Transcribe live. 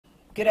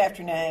Good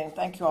afternoon.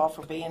 Thank you all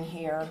for being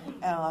here.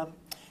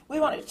 We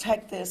wanted to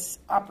take this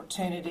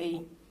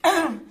opportunity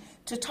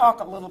to talk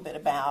a little bit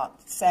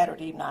about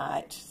Saturday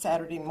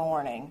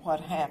morning, what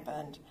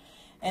happened,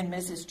 and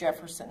Mrs.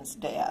 Jefferson's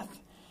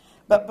death.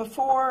 But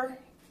before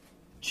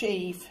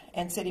Chief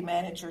and City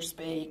Manager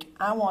speak,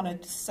 I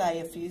wanted to say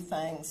a few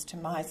things to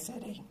my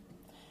city.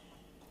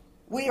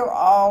 We are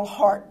all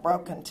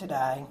heartbroken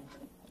today.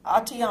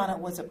 Atatiana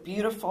was a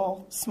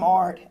beautiful,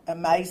 smart,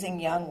 amazing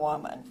young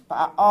woman,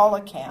 by all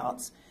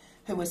accounts,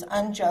 who was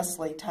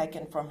unjustly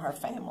taken from her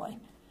family.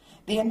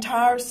 The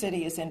entire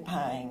city is in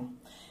pain.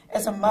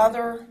 As a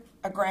mother,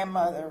 a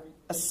grandmother,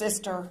 a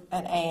sister,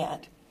 an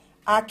aunt,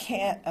 I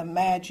can't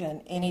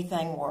imagine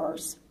anything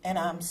worse, and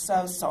I'm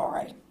so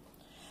sorry.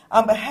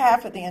 On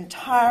behalf of the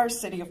entire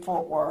city of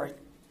Fort Worth,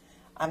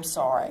 I'm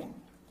sorry.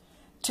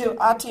 To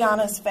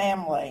Atatiana's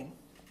family,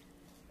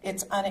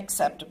 it's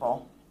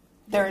unacceptable.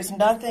 There is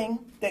nothing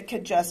that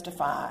could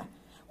justify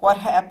what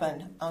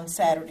happened on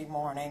Saturday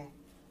morning.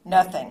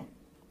 Nothing.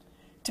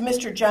 To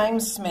Mr.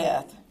 James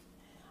Smith,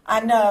 I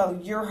know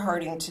you're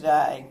hurting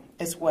today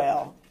as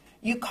well.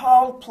 You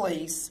called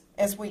police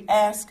as we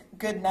ask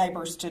good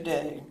neighbors to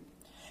do.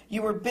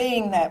 You were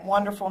being that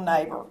wonderful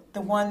neighbor,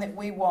 the one that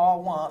we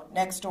all want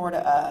next door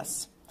to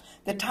us,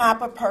 the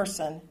type of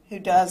person who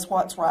does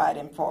what's right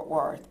in Fort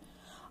Worth.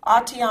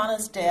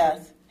 Atatiana's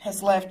death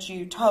has left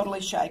you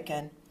totally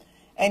shaken,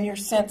 and your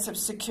sense of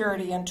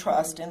security and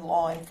trust in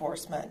law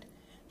enforcement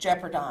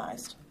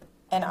jeopardized.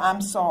 And I'm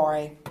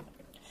sorry.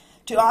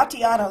 To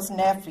Atatiana's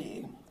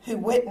nephew, who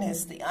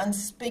witnessed the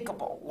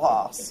unspeakable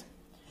loss,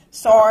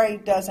 sorry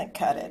doesn't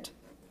cut it.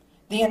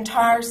 The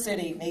entire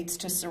city needs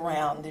to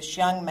surround this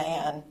young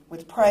man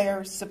with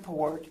prayers,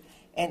 support,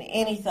 and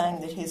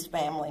anything that his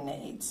family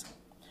needs.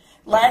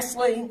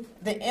 Lastly,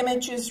 the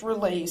images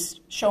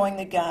released showing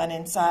the gun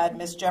inside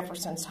Miss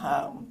Jefferson's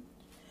home.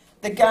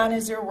 The gun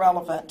is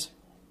irrelevant.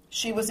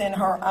 She was in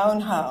her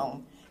own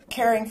home,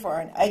 caring for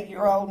an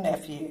 8-year-old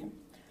nephew.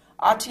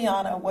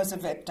 Atatiana was a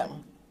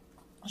victim.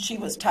 She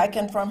was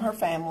taken from her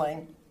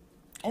family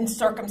in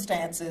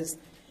circumstances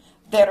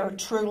that are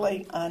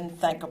truly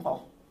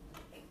unthinkable.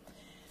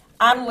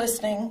 I'm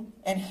listening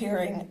and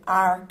hearing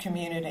our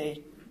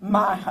community,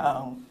 my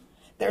home.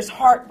 There's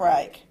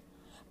heartbreak,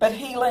 but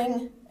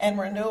healing and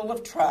renewal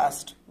of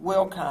trust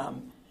will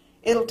come.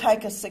 It'll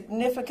take a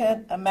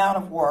significant amount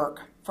of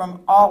work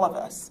from all of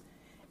us,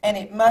 and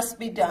it must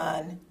be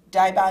done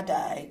day by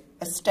day,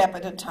 a step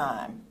at a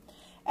time,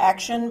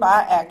 action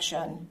by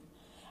action,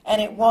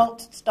 and it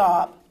won't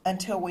stop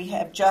until we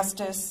have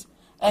justice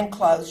and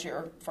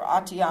closure for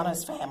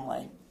Atatiana's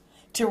family,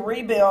 to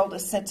rebuild a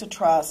sense of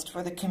trust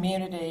for the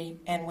community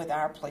and with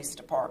our police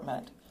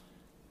department.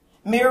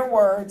 Mere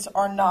words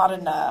are not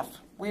enough.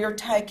 We are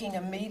taking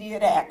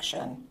immediate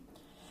action.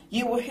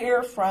 You will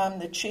hear from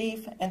the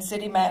chief and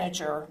city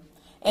manager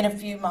in a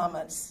few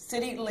moments.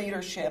 City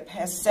leadership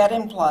has set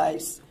in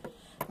place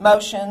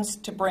motions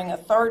to bring a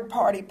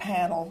third-party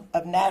panel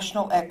of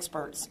national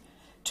experts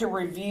to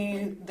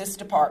review this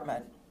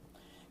department.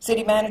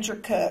 City Manager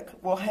Cook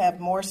will have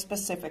more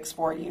specifics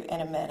for you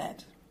in a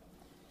minute.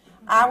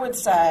 I would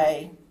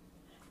say,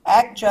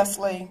 act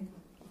justly,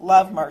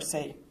 love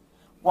mercy,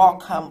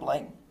 walk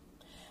humbly.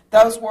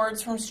 Those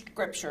words from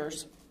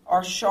scriptures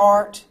are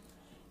short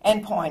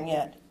and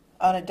poignant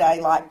on a day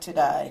like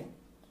today.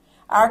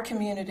 Our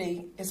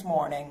community is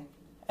mourning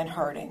and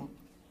hurting.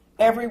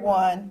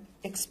 Everyone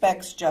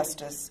expects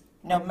justice,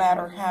 no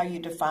matter how you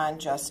define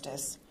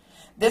justice.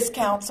 This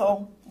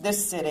council,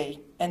 this city,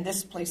 and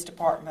this police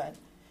department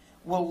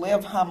will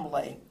live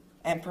humbly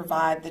and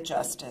provide the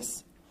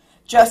justice.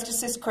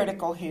 Justice is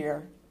critical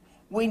here.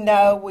 We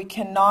know we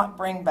cannot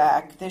bring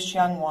back this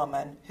young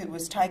woman who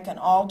was taken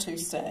all too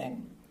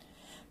soon.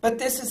 But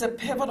this is a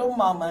pivotal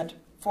moment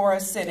for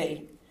a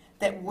city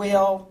that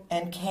will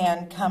and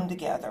can come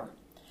together.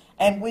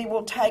 And we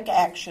will take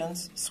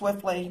actions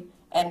swiftly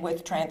and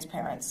with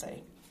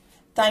transparency.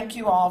 Thank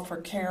you all for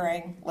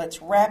caring.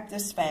 Let's wrap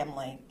this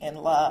family in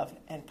love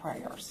and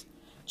prayers.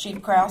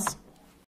 Chief Krause.